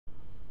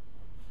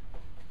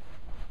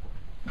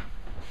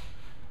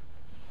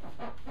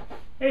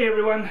Hey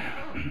everyone,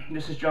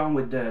 this is John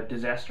with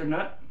Disaster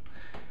Nut,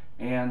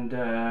 and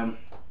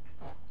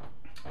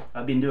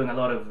I've been doing a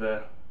lot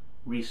of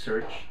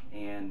research,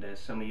 and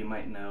some of you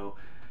might know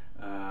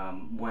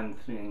one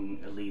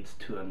thing leads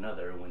to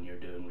another when you're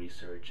doing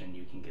research, and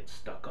you can get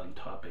stuck on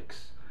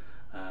topics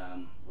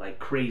like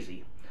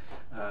crazy.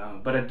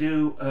 But I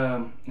do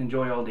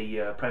enjoy all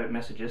the private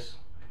messages,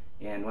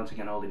 and once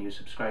again all the new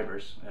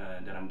subscribers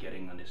that I'm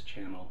getting on this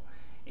channel.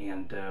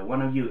 And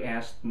one of you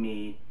asked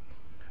me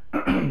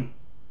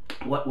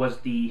what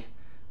was the,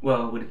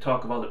 well, with the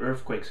talk of all the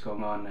earthquakes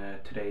going on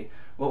today,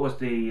 what was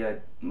the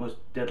most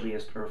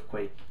deadliest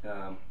earthquake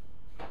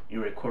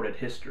in recorded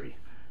history?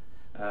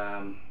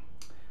 That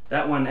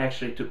one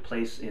actually took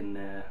place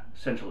in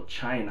central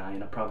China,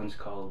 in a province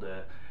called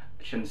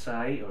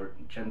Shaanxi or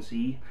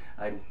Shaanxi.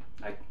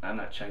 I'm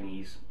not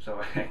Chinese,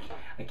 so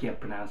I can't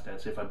pronounce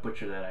that. So if I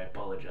butcher that, I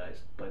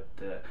apologize. But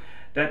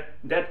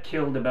that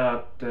killed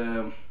about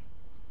that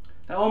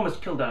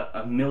almost killed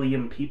a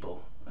million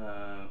people.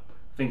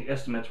 I think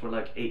estimates were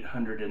like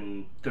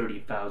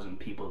 830,000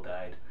 people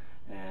died,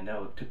 and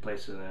that took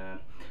place in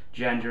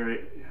January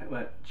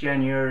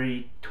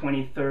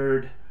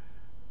 23rd,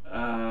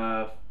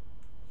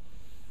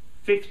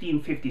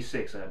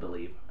 1556, I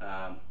believe.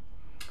 I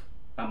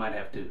might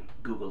have to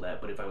Google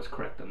that, but if I was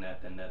correct on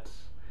that, then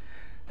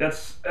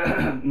that's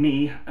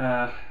me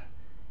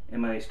in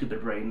my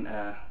stupid brain.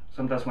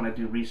 Sometimes when I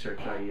do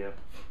research,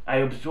 I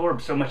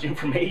absorb so much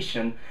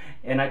information,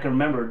 and I can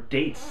remember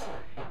dates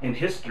in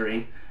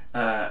history,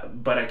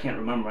 but I can't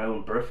remember my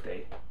own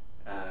birthday,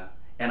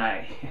 and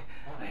I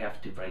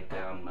have to write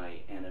down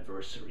my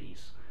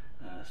anniversaries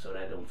so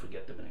that I don't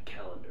forget them in a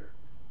calendar.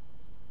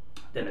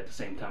 Then at the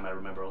same time, I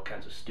remember all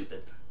kinds of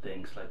stupid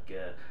things, like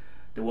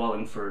the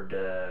Wallingford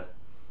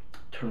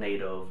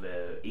tornado of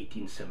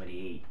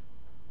 1878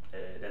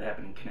 that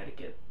happened in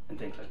Connecticut, and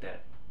things like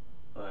that.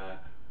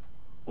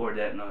 Or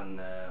that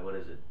on what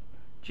is it,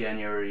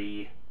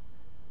 January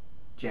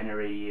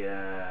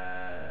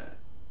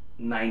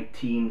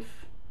 19th,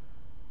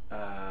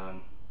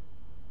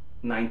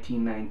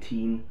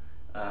 1919,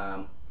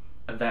 a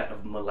vat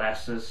of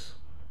molasses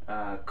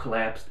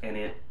collapsed, and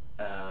it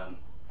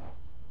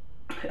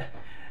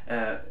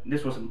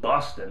this was in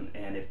Boston,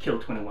 and it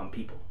killed 21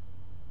 people.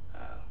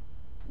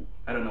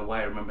 I don't know why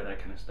I remember that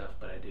kind of stuff,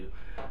 but I do.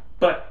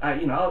 But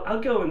you know,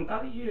 I'll go and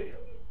I'll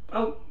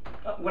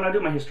when I do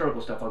my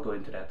historical stuff, I'll go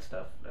into that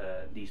stuff,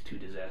 these two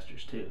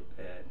disasters too.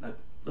 A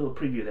little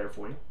preview there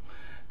for you.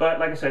 But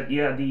like I said,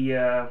 yeah,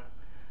 the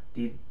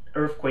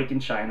earthquake in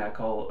China,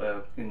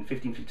 in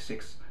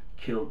 1556,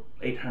 killed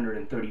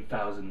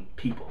 830,000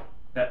 people.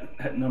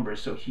 That number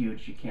is so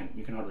huge you can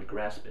hardly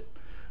grasp it.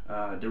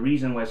 The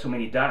reason why so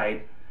many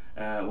died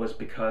was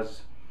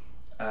because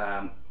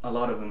a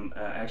lot of them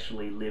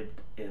actually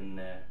lived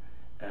in.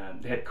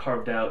 They had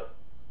carved out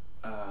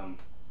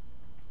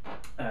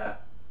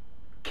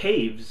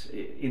caves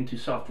into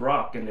soft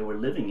rock, and they were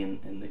living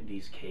in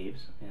these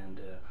caves.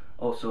 And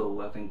also,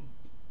 I think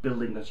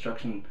building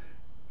construction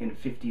in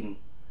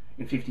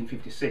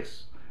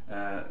 1556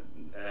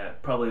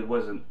 probably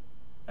wasn't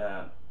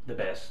the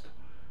best,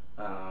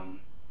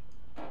 and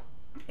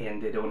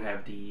they don't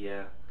have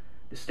the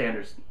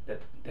standards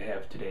that they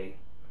have today.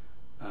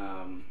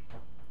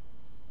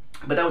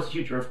 But that was a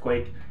huge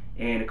earthquake,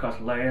 and it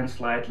caused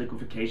landslide,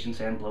 liquefaction,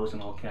 sand blows,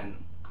 and all kinds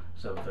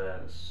of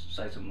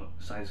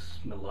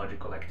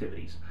seismological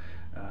activities.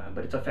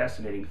 But it's a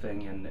fascinating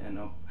thing, and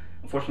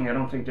unfortunately I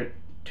don't think that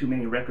too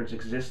many records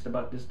exist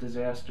about this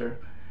disaster.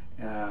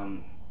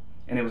 And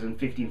it was in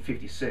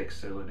 1556,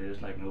 so there's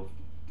like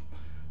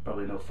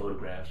probably no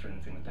photographs or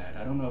anything like that.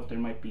 I don't know if there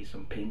might be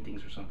some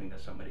paintings or something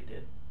that somebody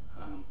did.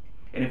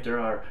 And if there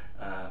are,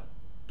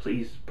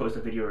 please post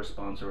a video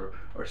response or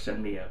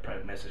send me a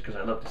private message, because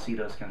I love to see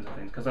those kinds of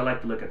things, because I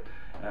like to look at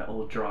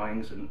old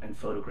drawings and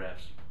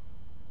photographs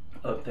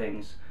of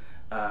things.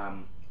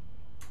 Well,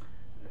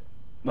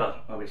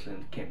 obviously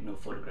no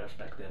photographs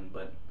back then,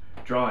 but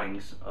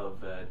drawings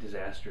of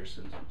disasters.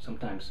 And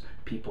sometimes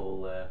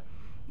people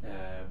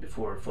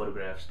before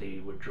photographs, they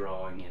were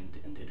drawing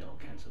and did all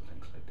kinds of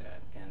things like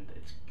that, and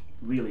it's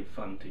really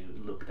fun to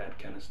look that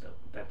kind of stuff.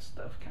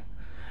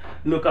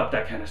 Look up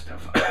that kind of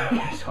stuff.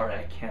 Sorry,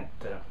 I can't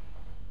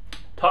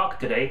talk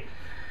today.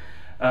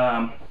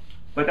 But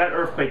that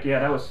earthquake, yeah,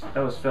 that was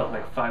felt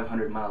like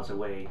 500 miles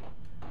away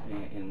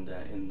in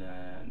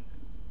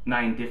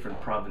 9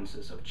 different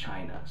provinces of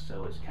China.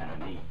 So it's kind of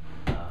neat.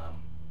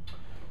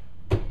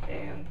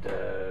 And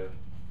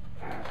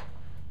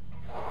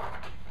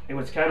it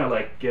was kind of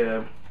like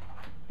I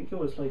think it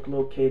was like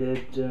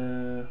located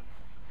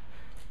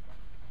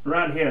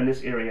around here in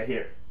this area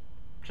here,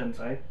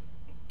 Shaanxi.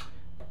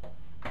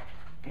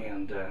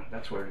 And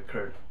that's where it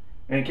occurred.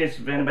 And in case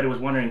if anybody was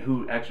wondering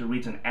who actually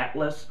reads an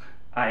atlas,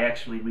 I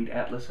actually read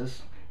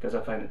atlases because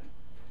I find it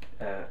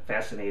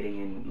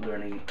fascinating in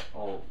learning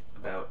all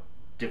about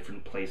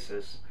different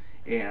places,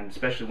 and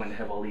especially when they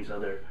have all these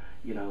other,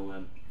 you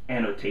know,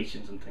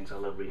 annotations and things. I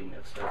love reading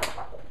that stuff.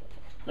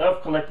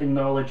 Love collecting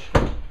knowledge.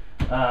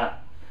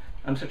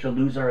 I'm such a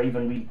loser, I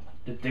even read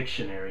the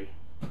dictionary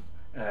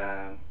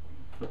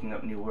looking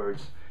up new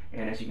words,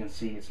 and as you can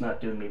see, it's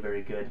not doing me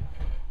very good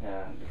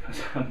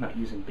because I'm not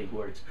using big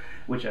words,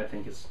 which I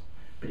think is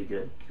pretty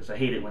good, because I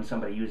hate it when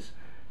somebody uses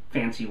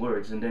fancy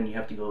words and then you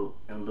have to go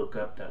and look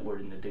up that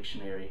word in the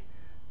dictionary,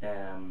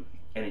 and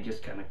it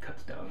just kind of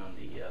cuts down on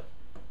the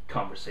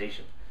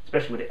conversation,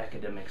 especially with the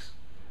academics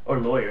or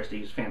lawyers. They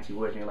use fancy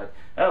words and you're like,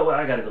 oh well,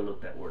 I gotta go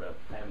look that word up.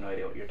 I have no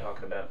idea what you're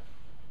talking about.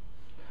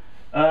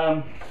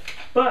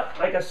 But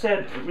like I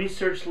said,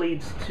 research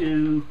leads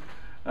to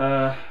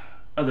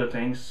other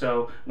things.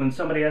 So when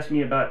somebody asked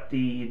me about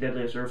the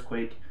deadliest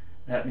earthquake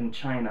that happened in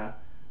China,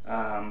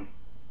 I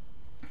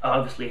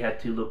obviously had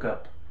to look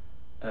up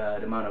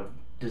the amount of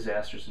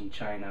disasters in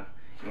China,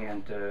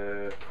 and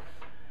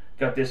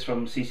got this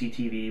from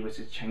CCTV, which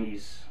is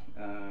Chinese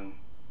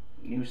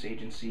news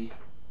agency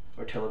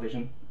or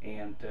television.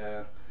 And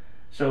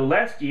so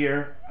last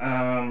year,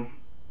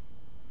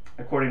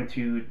 according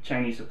to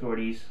Chinese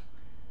authorities,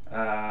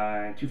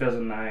 in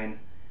 2009,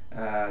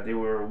 there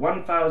were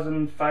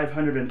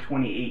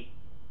 1,528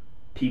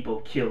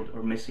 people killed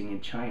or missing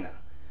in China,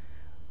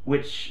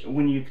 which,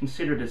 when you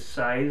consider the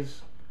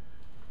size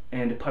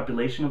and the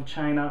population of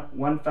China,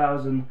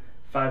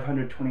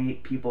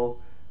 1,528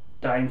 people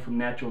dying from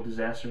natural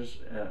disasters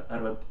out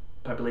of a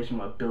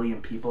population of 1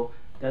 billion people,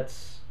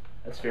 that's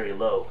very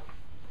low.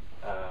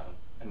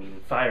 I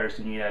mean, fires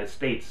in the United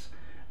States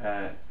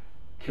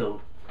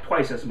kill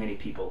twice as many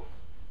people.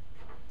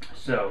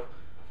 So,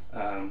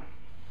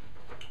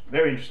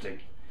 very interesting.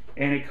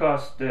 And it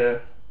cost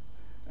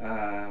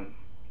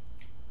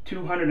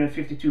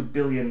 252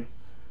 billion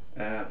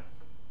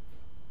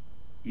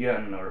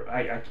yuan, or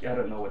I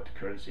don't know what the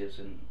currency is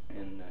in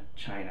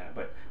China,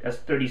 but that's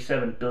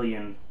 37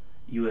 billion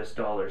US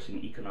dollars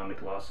in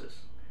economic losses,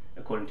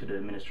 according to the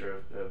Minister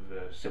of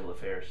Civil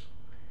Affairs.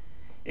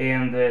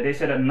 And they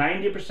said that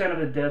 90% of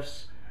the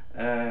deaths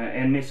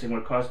and missing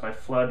were caused by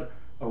flood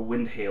or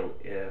wind hail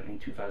in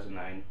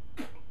 2009.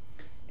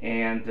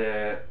 And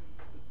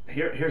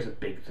here's a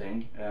big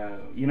thing.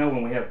 You know,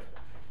 when we have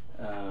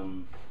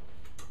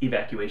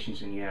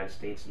evacuations in the United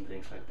States and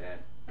things like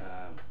that,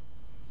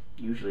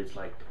 usually it's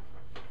like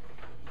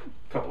a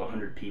couple of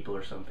hundred people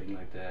or something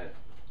like that,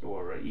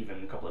 or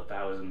even a couple of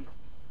thousand.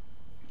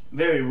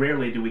 Very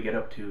rarely do we get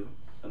up to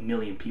 1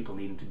 million people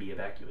needing to be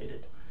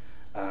evacuated.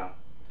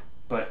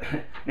 But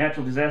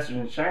natural disasters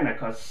in China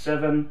caused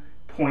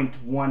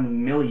 7.1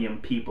 million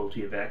people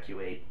to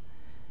evacuate,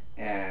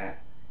 and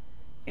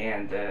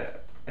a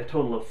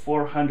total of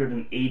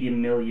 480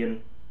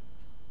 million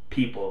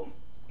people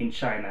in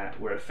China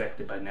were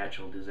affected by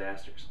natural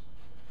disasters.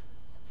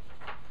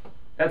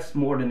 That's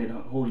more than the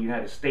whole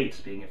United States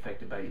being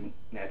affected by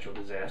natural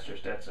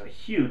disasters. That's a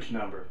huge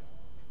number.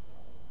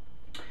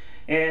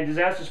 And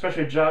disasters,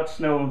 especially drought,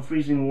 snow, and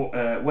freezing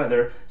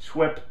weather,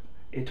 swept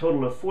a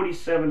total of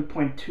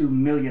 47.2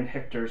 million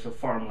hectares of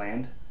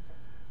farmland.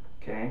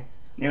 Okay,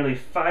 nearly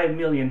 5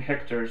 million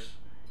hectares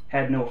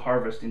had no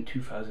harvest in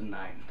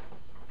 2009.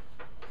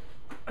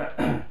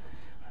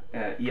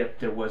 Yet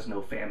there was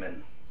no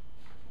famine.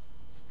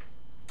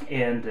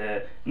 And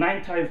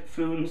 9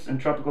 typhoons and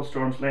tropical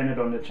storms landed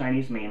on the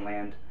Chinese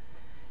mainland,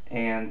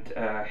 and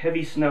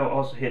heavy snow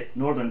also hit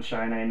northern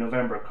China in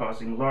November,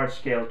 causing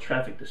large-scale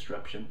traffic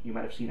disruption. You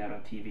might have seen that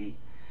on TV.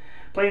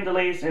 Plane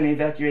delays and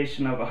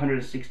evacuation of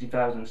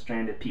 160,000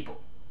 stranded people.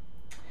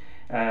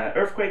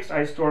 Earthquakes,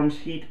 ice storms,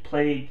 heat,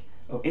 plague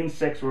of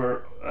insects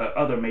were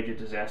other major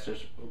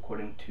disasters,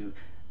 according to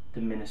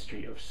the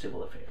Ministry of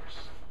Civil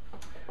Affairs.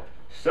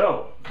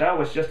 So that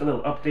was just a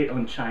little update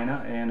on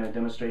China and a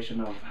demonstration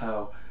of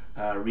how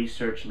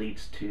research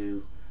leads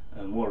to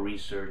more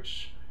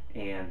research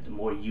and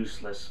more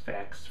useless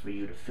facts for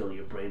you to fill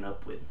your brain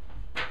up with.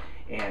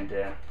 And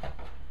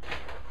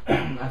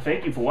I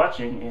thank you for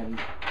watching, and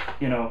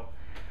you know,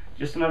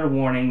 just another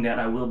warning that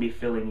I will be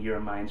filling your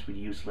minds with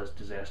useless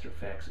disaster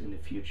facts in the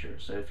future.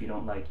 So if you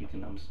don't like, you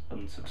can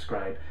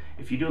unsubscribe.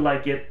 If you do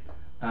like it,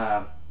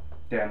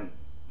 then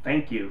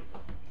thank you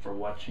for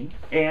watching,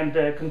 and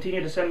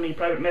continue to send me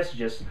private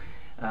messages,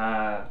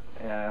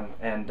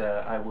 and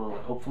I will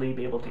hopefully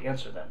be able to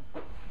answer them.